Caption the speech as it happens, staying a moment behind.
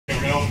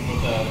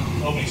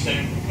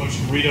second from Coach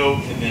Garrido,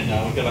 and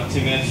then we've got about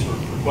 10 minutes for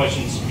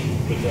questions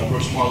with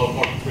Brooks Marlowe,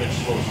 Parker Fritch,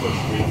 as well as Coach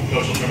Garrido.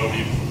 Coach, I'll turn it over to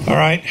you. All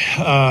right.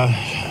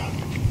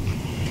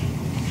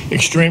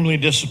 Extremely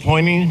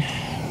disappointing,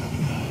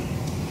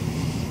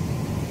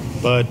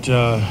 but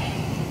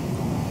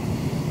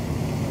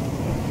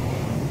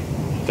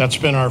that's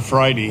been our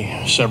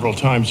Friday several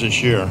times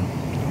this year.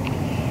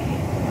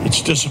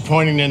 It's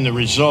disappointing in the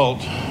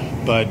result,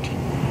 but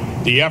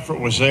the effort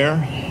was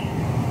there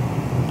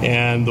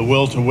and the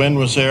will to win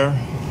was there.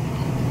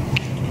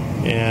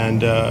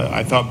 And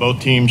I thought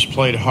both teams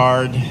played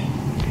hard,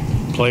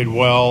 played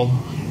well.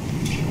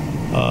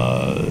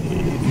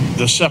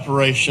 The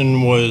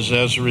separation was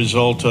as a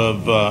result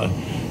of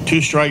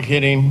two-strike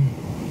hitting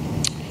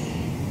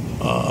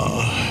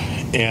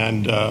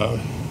and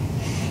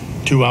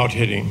two-out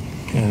hitting,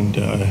 and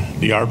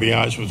the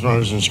RBIs with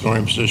runners in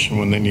scoring position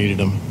when they needed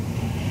them.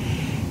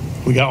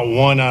 We got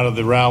one out of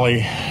the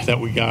rally that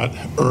we got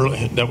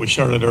early, that we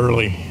started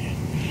early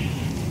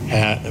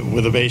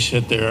with a base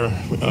hit there,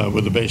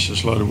 with the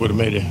bases loaded, would have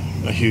made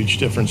a huge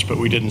difference, but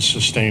we didn't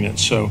sustain it.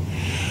 So,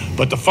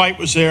 but the fight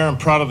was there. I'm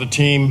proud of the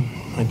team.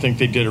 I think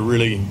they did a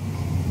really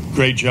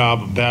great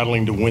job of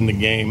battling to win the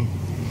game,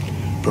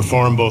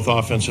 perform both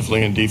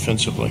offensively and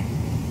defensively,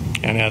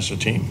 and as a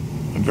team.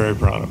 I'm very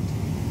proud of them.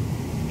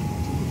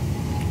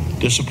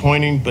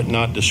 Disappointing, but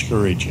not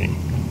discouraging.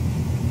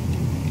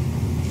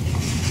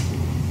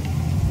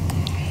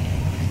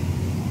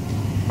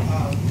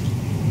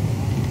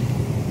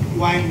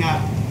 Why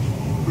not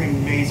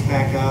bring Mays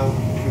back out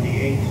for the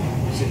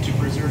 8th? Is it to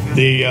preserve him?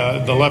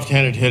 The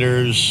left-handed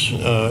hitters,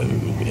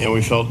 and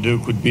we felt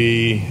Duke would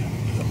be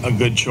a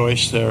good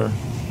choice there.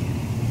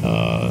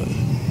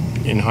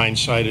 In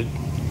hindsight, it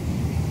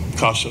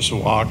cost us a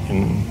walk,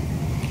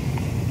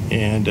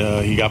 and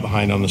he got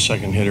behind on the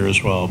second hitter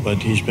as well. But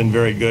he's been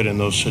very good in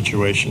those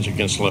situations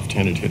against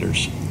left-handed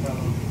hitters.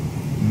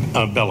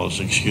 Bellows,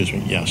 excuse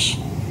me, yes.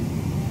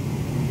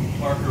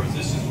 Parker, was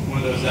this just one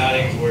of those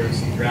outings where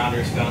some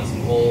grounders found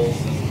some holes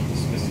and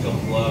just missed a couple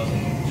gloves,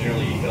 and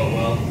generally you felt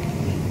well?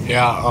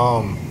 Yeah,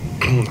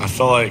 I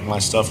felt like my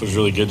stuff was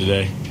really good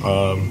today.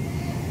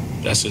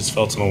 Best it's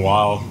felt in a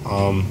while.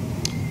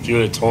 If you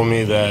would have told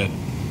me that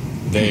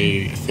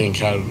they, I think,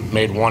 had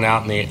made one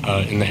out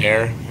in the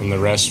air and the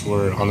rest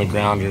were on the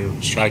ground or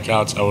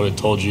strikeouts, I would have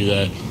told you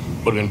that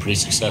would have been pretty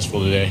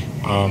successful today.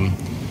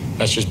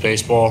 That's just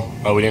baseball.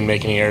 We didn't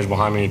make any errors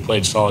behind me. We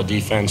played solid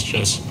defense,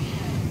 just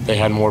they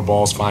had more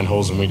balls find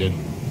holes than we did.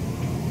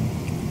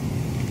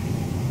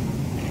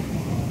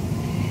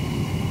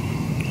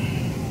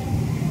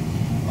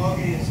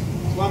 Okay, is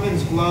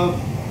Clemens' glove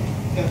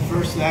at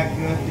first that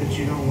good that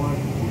you don't want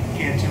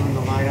Cantu in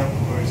the lineup,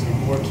 or is there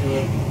more to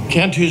it?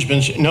 Cantu's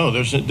been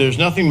there's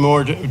nothing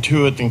more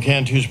to it than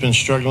Cantu's been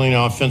struggling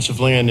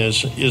offensively and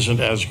isn't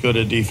as good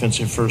a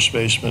defensive first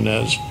baseman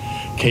as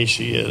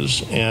Casey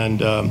is,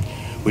 and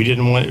we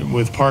didn't want,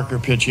 with Parker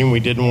pitching, we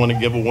didn't want to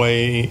give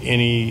away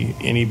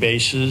any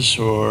bases,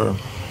 or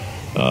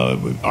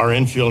our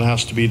infield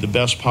has to be the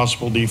best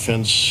possible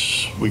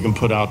defense we can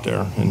put out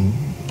there, and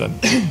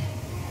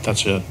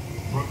that's it.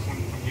 Brooks, when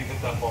you hit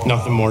that ball,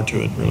 nothing more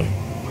to it, really.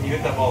 When you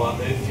hit that ball out,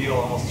 did it feel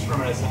almost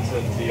reminiscent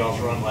to y'all's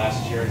run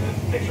last year, and then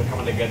things are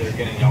coming together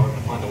again, and y'all were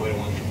going to find a way to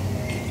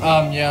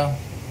win?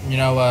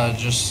 Yeah,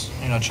 just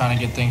trying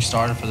to get things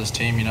started for this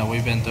team.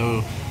 We've been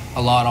through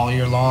a lot all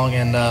year long,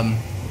 and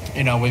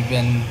we've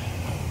been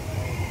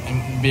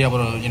be able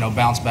to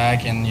bounce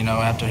back, and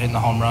after hitting the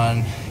home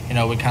run,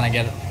 we kind of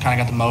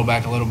got the mow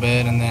back a little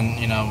bit, and then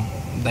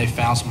they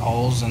found some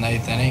holes in the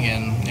 8th inning,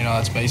 and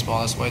that's baseball.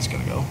 That's the way it's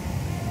going to go.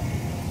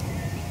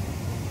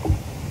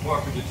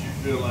 Parker, did you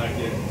feel like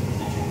did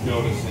you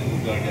notice in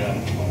the dugout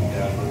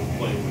guys were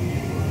playing with you,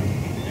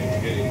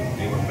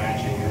 they were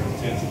matching your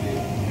intensity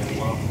as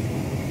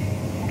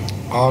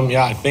well?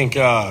 Yeah, I think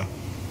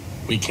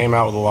we came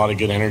out with a lot of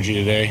good energy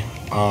today.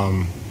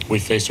 We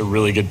faced a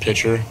really good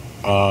pitcher.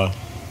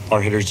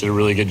 Our hitters did a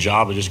really good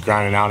job of just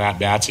grinding out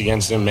at-bats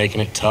against him,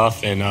 making it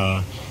tough.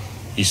 And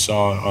you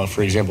saw,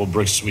 for example,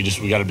 Brooks, we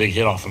got a big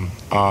hit off him.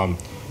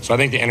 So I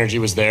think the energy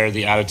was there,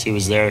 the attitude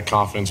was there, the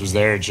confidence was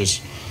there. It's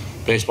just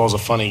baseball's a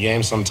funny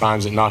game.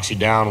 Sometimes it knocks you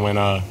down when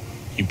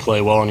you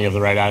play well and you have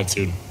the right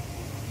attitude.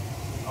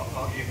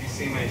 Have you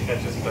seen many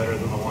catches better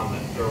than the one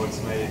that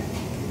Gerwitz made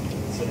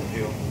in center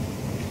field?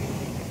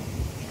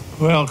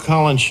 Well,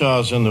 Colin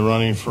Shaw's in the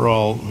running for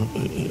all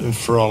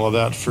of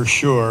that for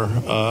sure,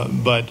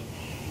 but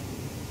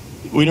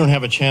we don't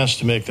have a chance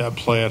to make that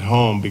play at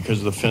home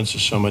because the fence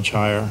is so much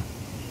higher.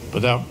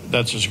 But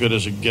that's as good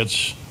as it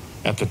gets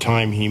at the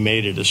time he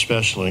made it,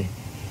 especially.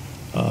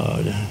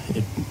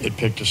 It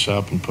picked us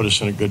up and put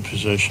us in a good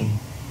position.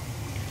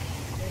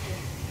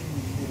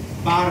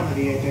 Bottom of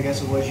the 8th, I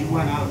guess it was, you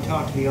went out and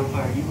talked to the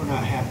umpire. You were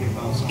not happy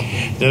about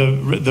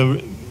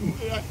something.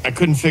 I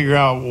couldn't figure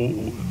out,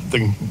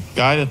 the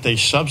guy that they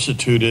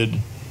substituted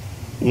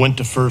went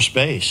to first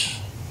base.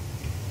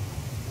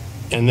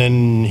 And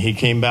then he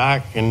came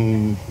back,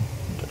 and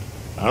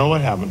I don't know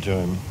what happened to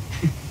him.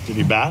 Did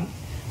he bat?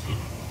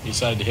 He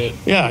decided to hit.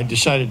 Yeah, I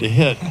decided to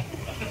hit.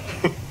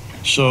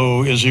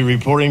 So is he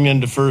reporting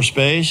into first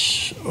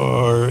base,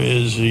 or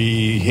is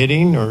he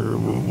hitting, or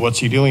what's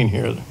he doing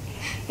here?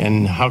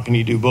 And how can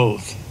he do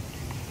both?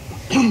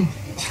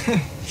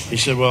 He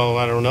said, well,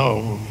 I don't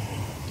know.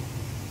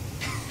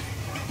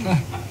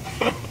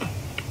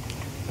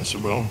 I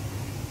said, well,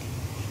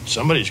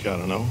 somebody's got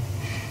to know.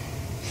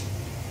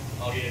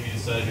 I'll get you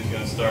decide who's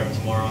going to start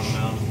tomorrow on the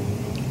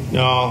mound.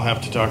 No, I'll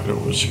have to talk it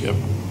over with Skip.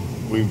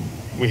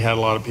 We had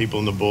a lot of people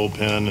in the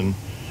bullpen, and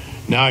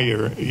now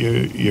you're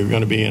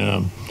going to be in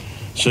a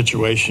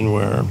situation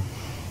where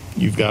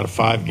you've got a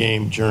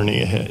 5-game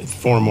journey ahead,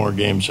 4 more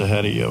games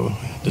ahead of you.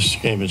 This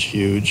game is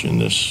huge in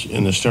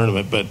this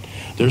tournament, but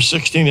there's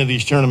 16 of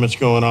these tournaments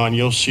going on.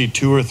 You'll see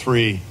 2 or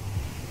 3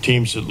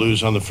 teams that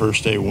lose on the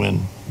first day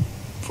win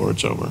before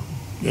it's over.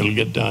 It'll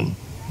get done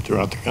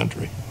throughout the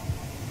country.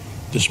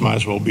 This might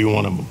as well be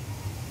one of them.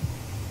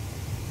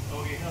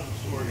 Okay, how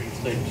does Oregon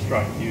State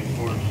strike you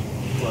towards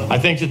club? I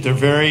think that they're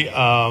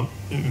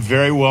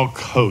very well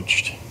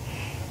coached.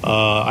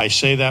 I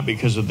say that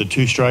because of the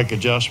 2-strike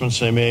adjustments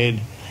they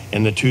made,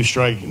 and the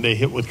 2-strike, they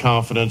hit with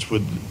confidence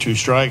with 2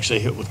 strikes. They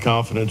hit with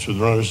confidence with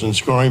runners in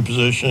scoring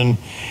position,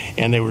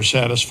 and they were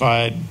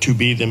satisfied to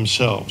be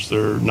themselves.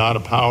 They're not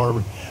a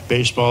power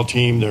baseball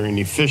team. They're an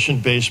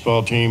efficient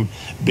baseball team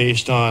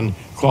based on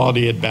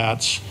quality at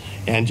bats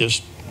and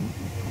just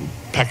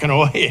pecking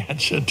away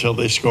at you until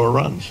they score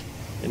runs.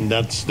 And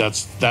that's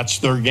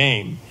their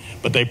game.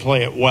 But they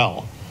play it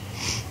well.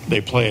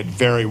 They play it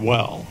very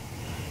well.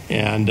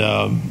 And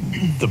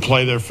the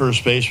play their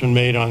first baseman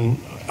made on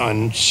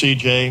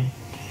CJ,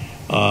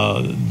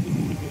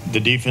 the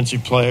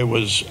defensive play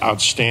was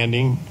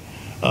outstanding.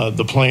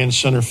 The play in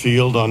center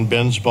field on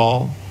Ben's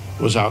ball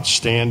was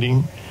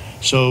outstanding.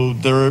 So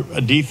they're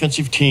a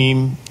defensive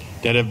team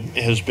that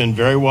has been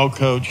very well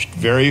coached,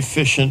 very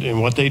efficient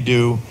in what they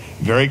do,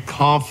 very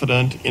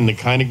confident in the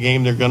kind of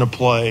game they're going to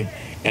play,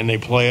 and they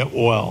play it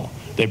well.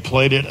 They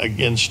played it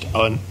against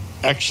an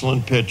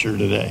excellent pitcher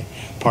today,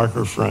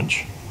 Parker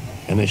French,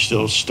 and they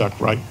still stuck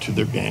right to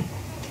their game.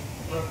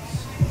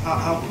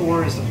 How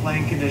poor is the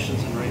playing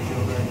conditions in right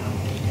field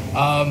right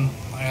now?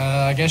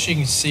 I guess you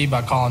can see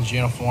by Colin's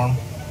uniform.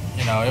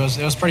 You know,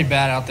 it was pretty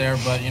bad out there,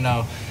 but, you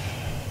know,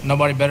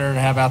 nobody better to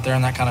have out there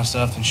and that kind of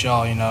stuff than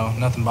Shaw. You know,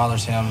 nothing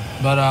bothers him.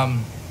 But,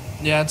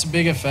 yeah, it's a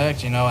big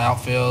effect, you know,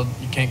 outfield.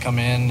 You can't come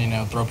in, you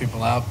know, throw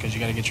people out because you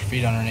got to get your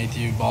feet underneath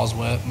you, ball's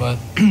wet. But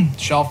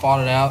Shaw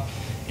fought it out,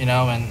 you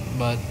know,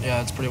 but,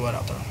 yeah, it's pretty wet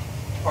out there.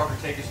 Parker,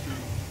 take us through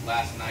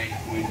last night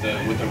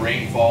with the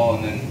rainfall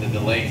and then the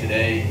delay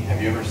today.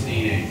 Have you ever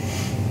seen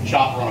a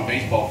chopper on a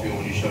baseball field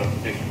when you showed up to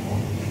pitch before?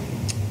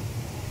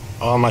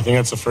 I think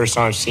that's the first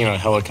time I've seen a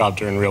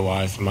helicopter in real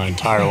life in my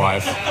entire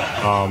life.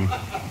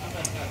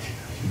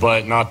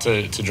 But not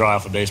to dry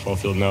off a baseball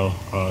field, no,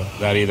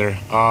 that either.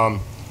 I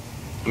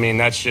mean,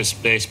 that's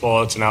just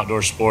baseball. It's an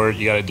outdoor sport.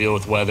 You got to deal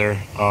with weather.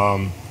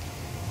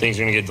 Things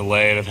are going to get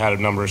delayed. I've had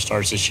a number of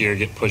starts this year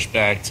get pushed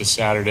back to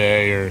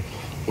Saturday or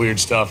weird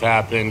stuff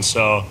happen.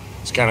 So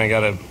just kind of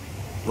got to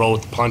roll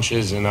with the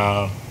punches and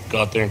go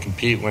out there and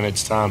compete when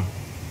it's time.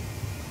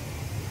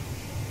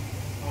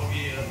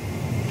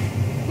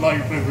 A lot of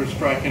your people were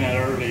striking out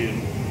early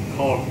and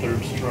called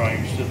 3rd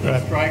strikes. Did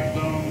the strike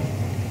zone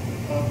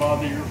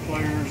bother your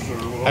players?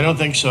 Or I don't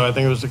think so. I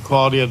think it was the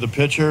quality of the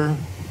pitcher.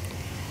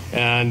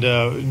 And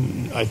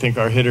I think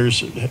our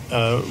hitters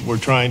were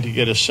trying to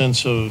get a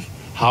sense of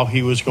how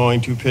he was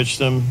going to pitch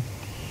them.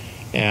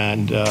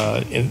 And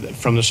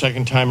from the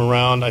second time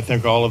around, I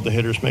think all of the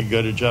hitters made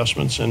good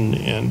adjustments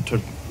and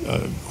took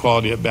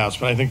quality at bats.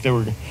 But I think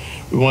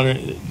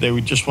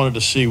they just wanted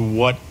to see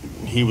what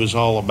he was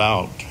all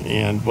about,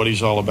 and what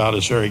he's all about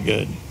is very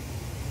good.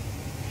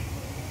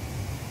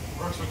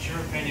 Brooks, what's your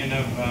opinion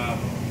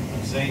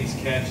of Zane's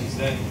catch? Is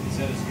that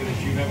as good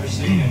as you've ever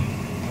seen it?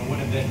 And what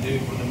did that do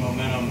for the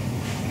momentum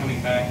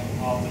coming back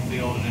off the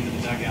field and into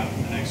the dugout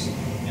for the next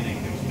inning?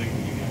 It was big for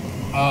you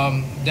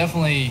guys.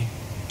 Definitely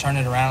turned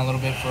it around a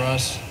little bit for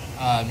us.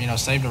 You know,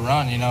 saved a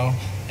run, you know.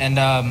 And,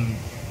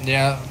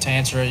 yeah, to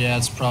answer it, yeah,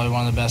 it's probably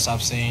one of the best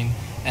I've seen.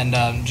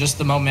 And just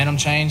the momentum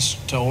change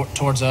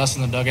towards us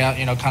in the dugout,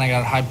 you know, kind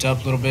of got hyped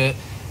up a little bit.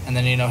 And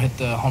then, you know, hit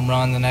the home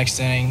run the next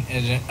inning.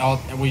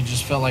 We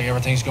just felt like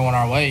everything's going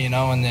our way, you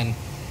know. And then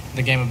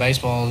the game of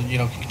baseball, you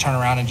know, can turn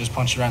around and just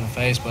punch you right in the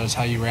face, but it's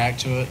how you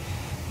react to it.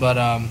 But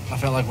I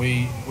felt like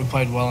we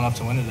played well enough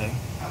to win today.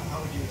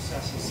 How would you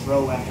assess his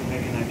throw after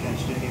making that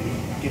catch? Didn't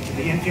he get to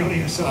the infield?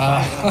 He was so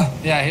fired up.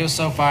 Yeah, he was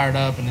so fired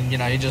up, and you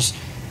know, he just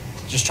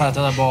tried to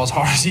throw that ball as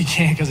hard as he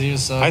can because he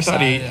was so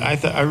excited.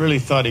 I really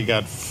thought he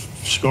got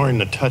scoring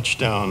the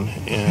touchdown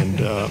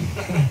and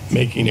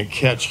making a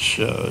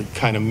catch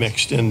kind of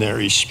mixed in there.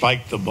 He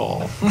spiked the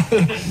ball,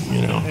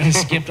 you know. And he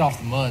skipped off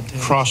the mud, too.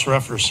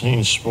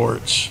 Cross-referencing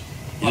sports.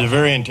 He's a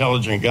very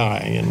intelligent guy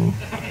and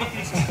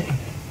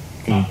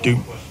can do.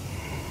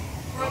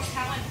 Brooks,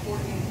 how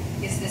important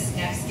is this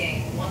next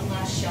game? One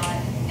last shot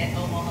at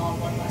Omaha,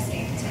 one last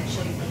game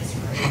potentially for this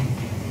group?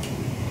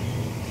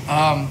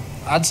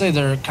 I'd say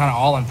they're kind of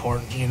all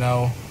important, you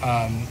know.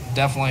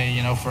 Definitely,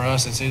 you know, for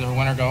us, it's either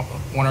win or go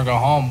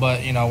home.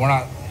 But you know, we're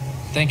not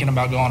thinking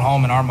about going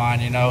home in our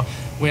mind.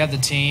 We have the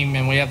team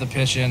and we have the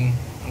pitching,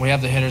 we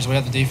have the hitters, we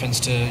have the defense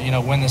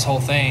to win this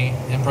whole thing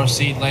and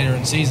proceed later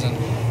in the season.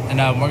 And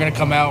we're going to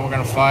come out, we're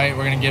going to fight,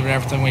 we're going to give it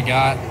everything we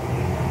got.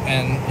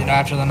 And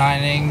after the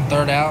 9th inning,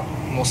 3rd out,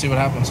 we'll see what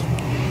happens.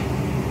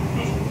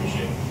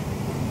 Appreciate it.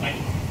 Thank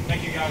you.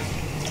 Thank you, guys.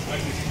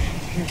 Thank you.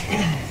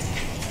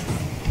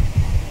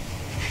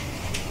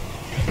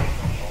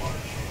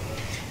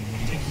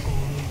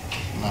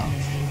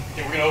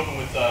 Okay, we're going to open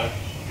with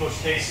Coach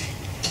Stacy.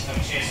 Have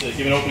a chance to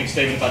give an opening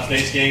statement about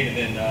today's game,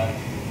 and then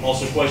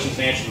also questions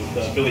and answers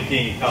with Billy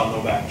King and Kyle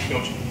Novak.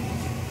 Coach.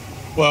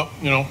 Well,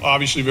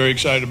 obviously very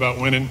excited about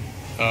winning.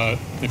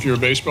 If you're a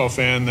baseball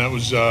fan, that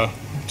was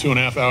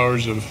 2.5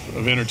 hours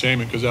of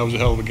entertainment because that was a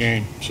hell of a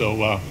game.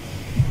 So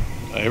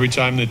every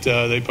time that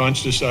they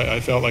punched us,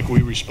 I felt like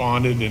we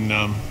responded, and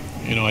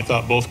I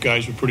thought both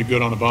guys were pretty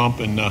good on the bump,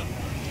 and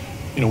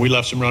we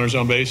left some runners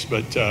on base.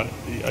 But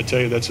I tell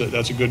you,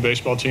 that's a good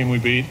baseball team we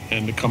beat,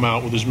 and to come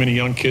out with as many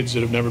young kids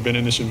that have never been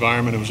in this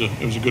environment, it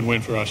was a good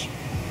win for us.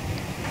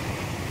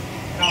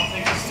 Kyle,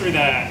 take us through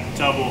that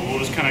double. What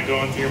was kind of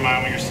going through your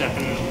mind when you're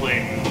stepping into the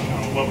plate,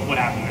 and what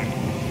happened there?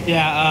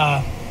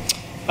 Yeah,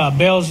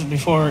 Bales,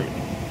 before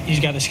he's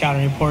got the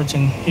scouting reports,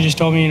 and he just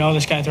told me,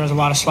 this guy throws a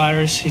lot of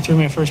sliders. He threw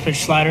me a first pitch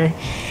slider.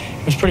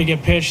 It was a pretty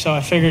good pitch, so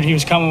I figured he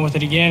was coming with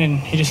it again, and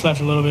he just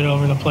left a little bit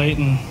over the plate,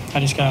 and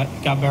I just got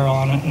barrel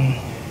on it. And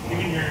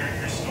given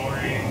your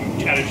story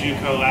out of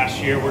JUCO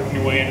last year, working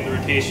your way into the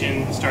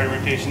rotation, starting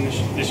rotation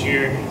this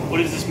year, what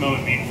does this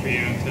moment mean for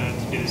you to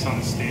do this on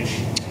the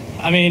stage?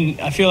 I mean,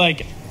 I feel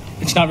like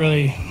it's not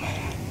really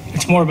 –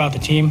 it's more about the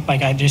team.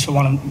 Like, I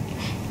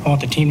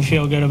want the team to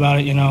feel good about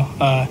it,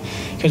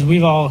 because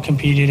we've all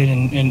competed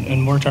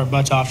and worked our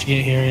butts off to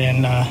get here,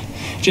 and it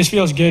just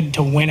feels good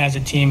to win as a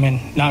team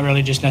and not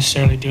really just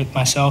necessarily do it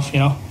myself.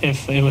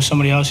 If it was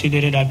somebody else who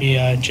did it, I'd be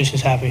just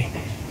as happy.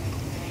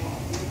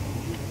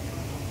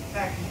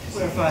 Back to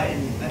clarify,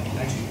 and I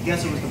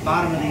guess it was the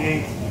bottom of the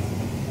 8th.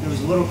 There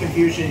was a little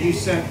confusion. You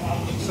sent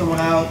someone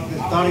out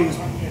that thought he was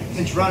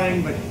pinch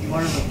running, but you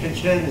wanted him to pinch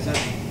hit. Is that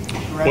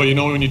correct?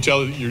 Well, when you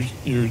tell your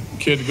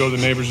kid to go to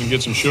the neighbors and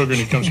get some sugar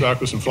and he comes back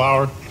with some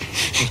flour,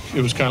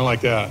 it was kind of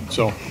like that.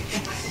 So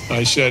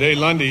I said, hey,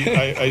 Lundy,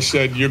 I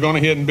said, you're going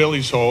to hit in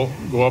Billy's hole.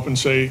 Go up and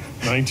say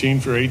 19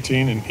 for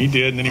 18, and he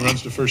did, and then he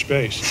runs to first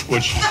base,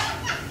 which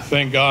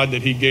thank God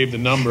that he gave the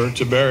number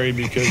to Barry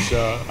because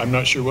I'm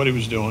not sure what he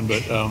was doing,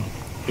 but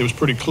it was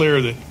pretty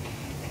clear that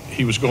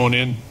he was going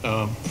in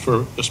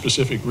for a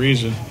specific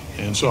reason.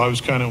 And so I was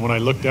when I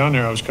looked down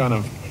there, I was kind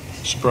of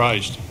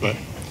surprised, but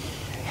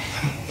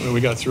we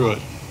got through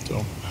it.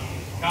 So.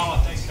 Kyle,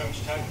 thanks,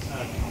 Coach. I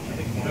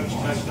think Coach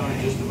touched on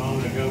it just a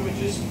moment ago, but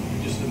just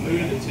the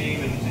mood of the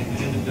team and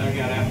in the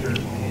dugout after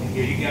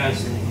you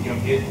guys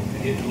get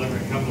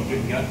delivered a couple of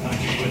good gut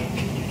punches with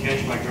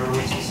catch by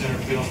Gerwitz in center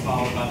field,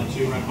 followed by the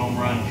 2-run home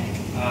run.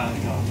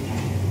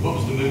 What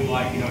was the mood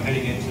like,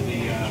 heading into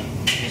the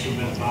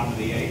bottom of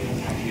the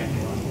 8th after you got the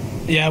run?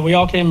 Yeah, we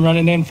all came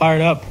running in,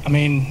 fired up. I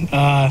mean,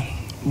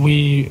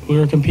 we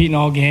were competing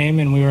all game,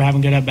 and we were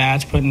having good at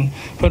bats, putting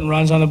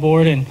runs on the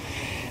board, and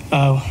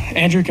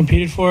Andrew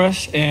competed for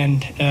us.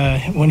 And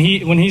when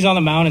he's on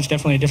the mound, it's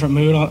definitely a different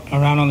mood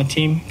around on the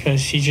team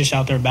because he's just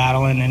out there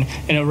battling, and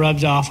it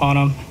rubs off on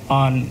him,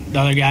 on the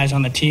other guys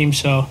on the team.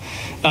 So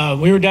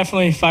we were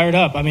definitely fired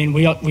up. I mean,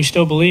 we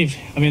still believe.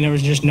 I mean, there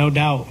was just no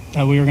doubt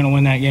that we were going to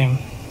win that game.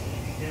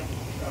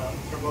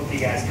 For both of you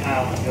guys,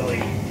 Kyle and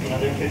Billy,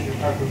 their pitcher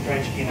Parker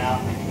French came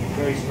out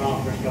very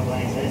strong first couple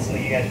innings. I didn't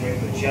see you guys were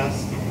able to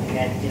adjust. You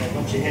had a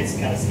bunch of hits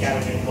kind of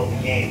scattered in the whole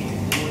game.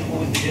 What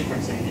was the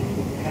difference?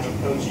 What kind of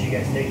approach did you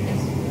guys take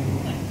this? You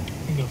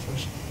can go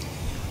first.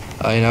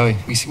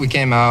 We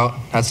came out,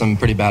 had some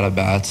pretty bad at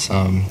bats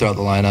throughout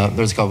the lineup.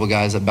 There's a couple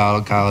guys that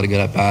battled. Kyle had a good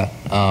at bat,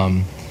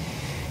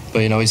 but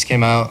we just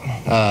came out.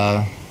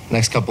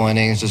 Next couple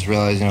innings, just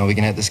realized we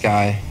can hit this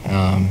guy.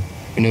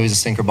 We knew he was a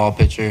sinker ball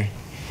pitcher.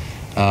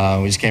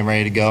 We just came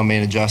ready to go, made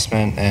an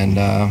adjustment, and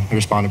we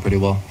responded pretty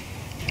well.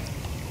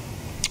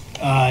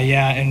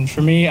 Yeah, and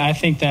for me, I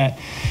think that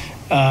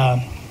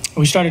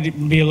we started to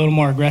be a little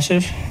more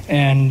aggressive,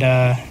 and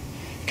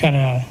kind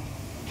of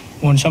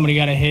when somebody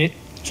got a hit,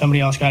 somebody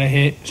else got a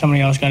hit,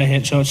 somebody else got a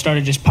hit. So it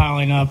started just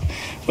piling up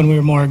when we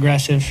were more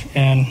aggressive,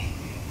 and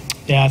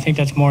yeah, I think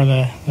that's more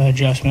the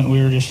adjustment.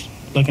 We were just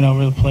looking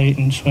over the plate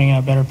and swinging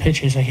at better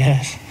pitches, I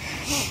guess.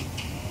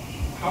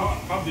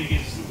 How big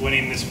is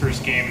winning this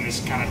first game in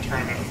this kind of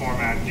tournament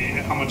format?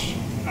 How much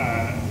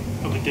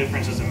of a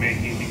difference does it make,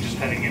 do you think, just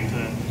heading into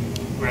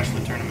the rest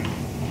of the tournament?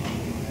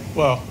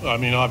 Well, I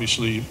mean,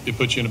 obviously, it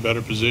puts you in a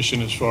better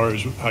position as far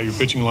as how your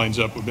pitching lines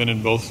up. We've been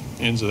in both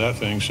ends of that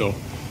thing, so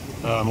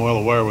I'm well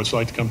aware of what it's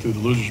like to come through the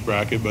loser's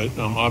bracket. But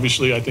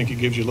obviously, I think it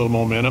gives you a little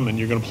momentum, and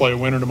you're going to play a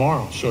winner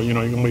tomorrow. So, you're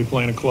going to be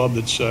playing a club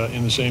that's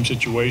in the same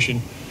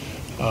situation.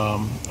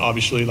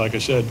 Obviously, like I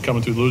said,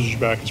 coming through the loser's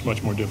bracket is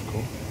much more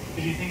difficult.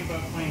 Did you think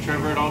about playing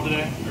Trevor at all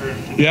today?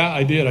 Yeah,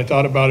 I did. I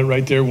thought about it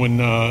right there when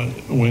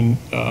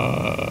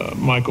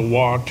Michael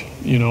walked,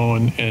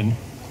 and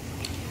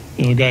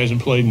You know, the guy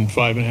hasn't played in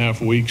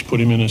 5.5 weeks,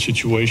 put him in a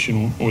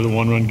situation with a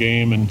one-run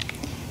game, and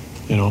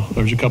you know,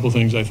 there's a couple of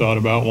things I thought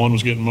about. One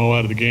was getting Mo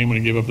out of the game when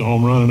he gave up the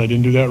home run, and I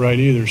didn't do that right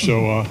either.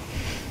 So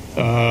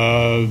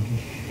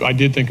I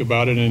did think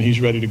about it, and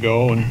he's ready to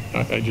go, and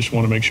I just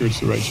want to make sure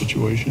it's the right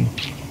situation.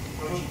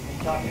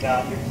 You talked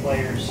about your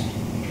players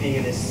being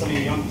in this, some of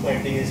your young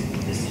players being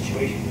in this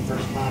situation for the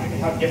first time. I mean,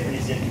 how different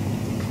is it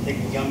to take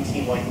a young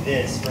team like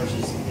this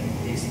versus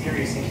the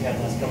experience you've had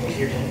the last couple of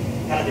years?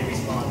 And how did they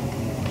respond?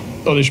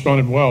 Oh, they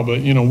responded well,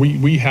 but you know,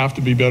 we have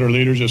to be better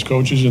leaders as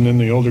coaches, and then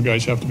the older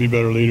guys have to be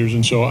better leaders.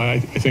 And so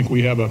I think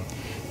we have a,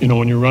 you know,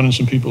 when you're running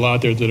some people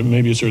out there that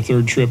maybe it's their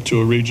third trip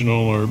to a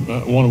regional or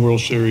won a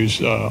World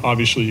Series,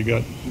 obviously you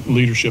got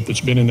leadership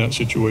that's been in that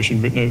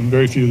situation. But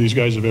very few of these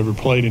guys have ever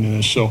played in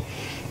this. So,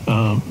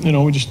 you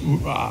know, we just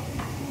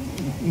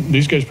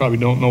these guys probably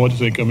don't know what to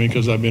think of me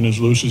because I've been as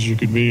loose as you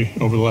could be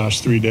over the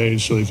last 3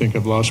 days. So they think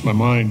I've lost my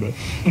mind. But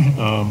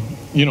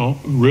you know,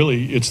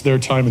 really, it's their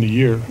time of the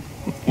year.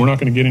 We're not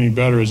going to get any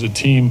better as a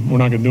team. We're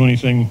not going to do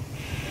anything,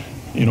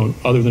 you know,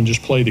 other than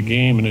just play the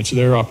game, and it's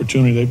their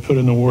opportunity. They put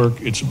in the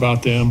work. It's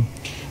about them.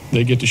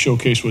 They get to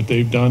showcase what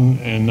they've done,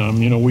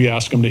 and, you know, we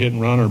ask them to hit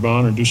and run or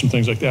bond or do some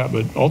things like that,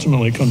 but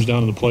ultimately it comes down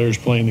to the players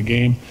playing the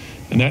game,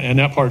 and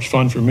that part's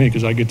fun for me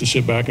because I get to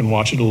sit back and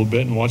watch it a little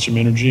bit and watch some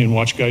energy and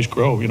watch guys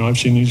grow. You know, I've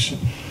seen these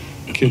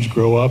kids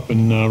grow up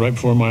and right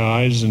before my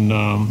eyes, and,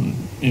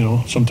 you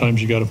know,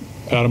 sometimes you got to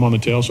pat them on the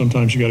tail,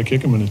 sometimes you got to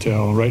kick them in the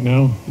tail. Right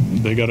now,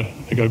 they got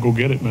to go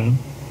get it, man.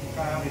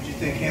 Kyle, did you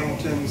think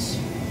Hamilton's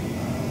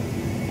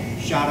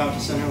shot out to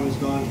center was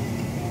gone?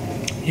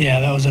 Yeah,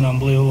 that was an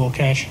unbelievable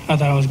catch. I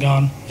thought it was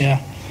gone.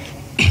 Yeah.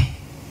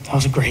 That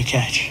was a great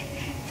catch.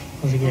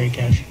 That was a great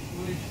catch.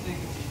 What did you think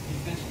of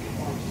the defensive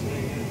performance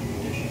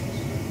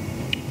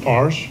today?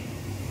 Ours?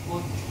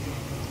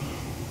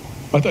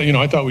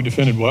 I thought we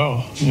defended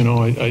well. You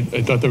know, I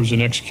thought there was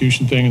an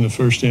execution thing in the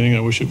first inning. I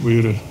wish we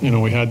would have, you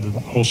know, we had the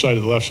whole side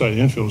of the left side of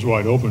the infield was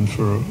wide open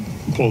for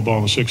pull the ball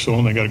in the sixth hole,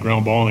 and they got a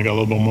ground ball and they got a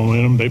little bit of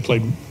momentum. They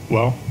played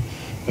well.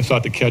 I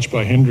thought the catch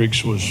by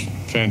Hendricks was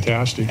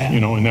fantastic. Yeah. You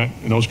know,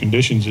 in those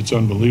conditions, it's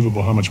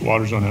unbelievable how much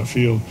water's on that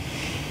field.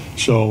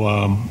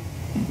 So,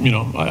 you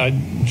know,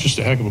 just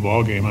a heck of a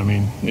ball game. I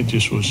mean, it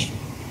just was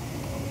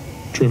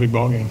a terrific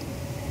ball game.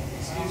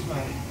 Excuse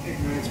my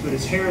ignorance, but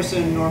is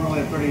Harrison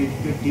normally a pretty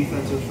good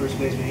defensive first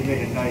baseman? He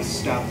made a nice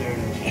stop there.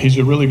 He's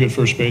a really good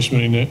first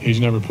baseman. He's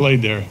never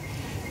played there.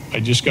 I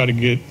just got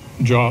to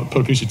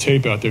put a piece of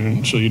tape out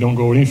there so you don't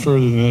go any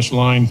further than this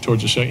line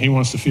towards the second. He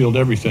wants to field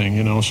everything,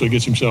 you know, so he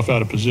gets himself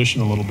out of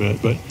position a little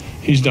bit. But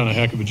he's done a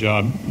heck of a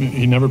job.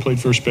 He never played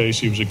first base.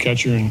 He was a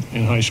catcher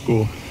in high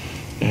school.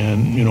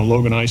 And, you know,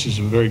 Logan Ice is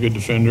a very good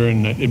defender,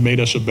 and it made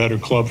us a better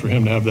club for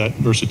him to have that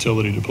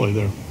versatility to play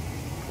there.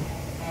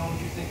 How would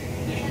you think of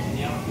conditions in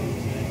the outfield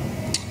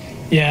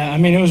today? Yeah, I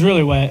mean, it was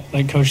really wet,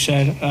 like Coach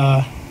said.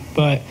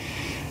 But,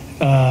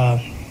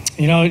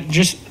 you know,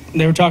 just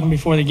they were talking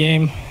before the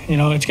game, you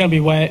know, it's going to be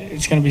wet,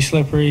 it's going to be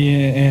slippery,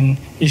 and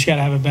you just got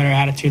to have a better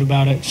attitude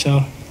about it.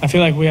 So I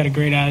feel like we had a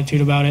great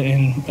attitude about it,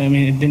 and, I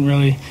mean, it didn't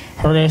really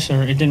hurt us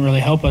or it didn't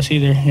really help us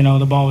either. You know,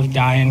 the ball was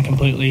dying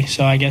completely,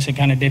 so I guess it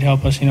kind of did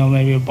help us. You know,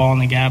 maybe a ball in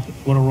the gap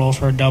would have rolled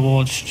for a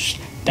double. It just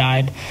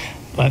died.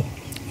 But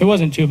it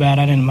wasn't too bad.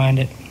 I didn't mind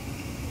it.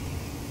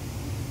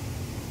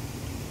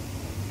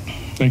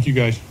 Thank you,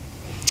 guys.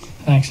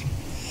 Thanks.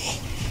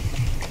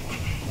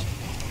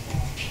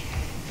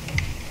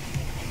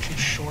 Too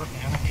short,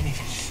 man. I can't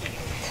even.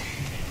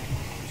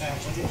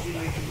 What did you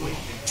make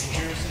of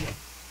Harrison?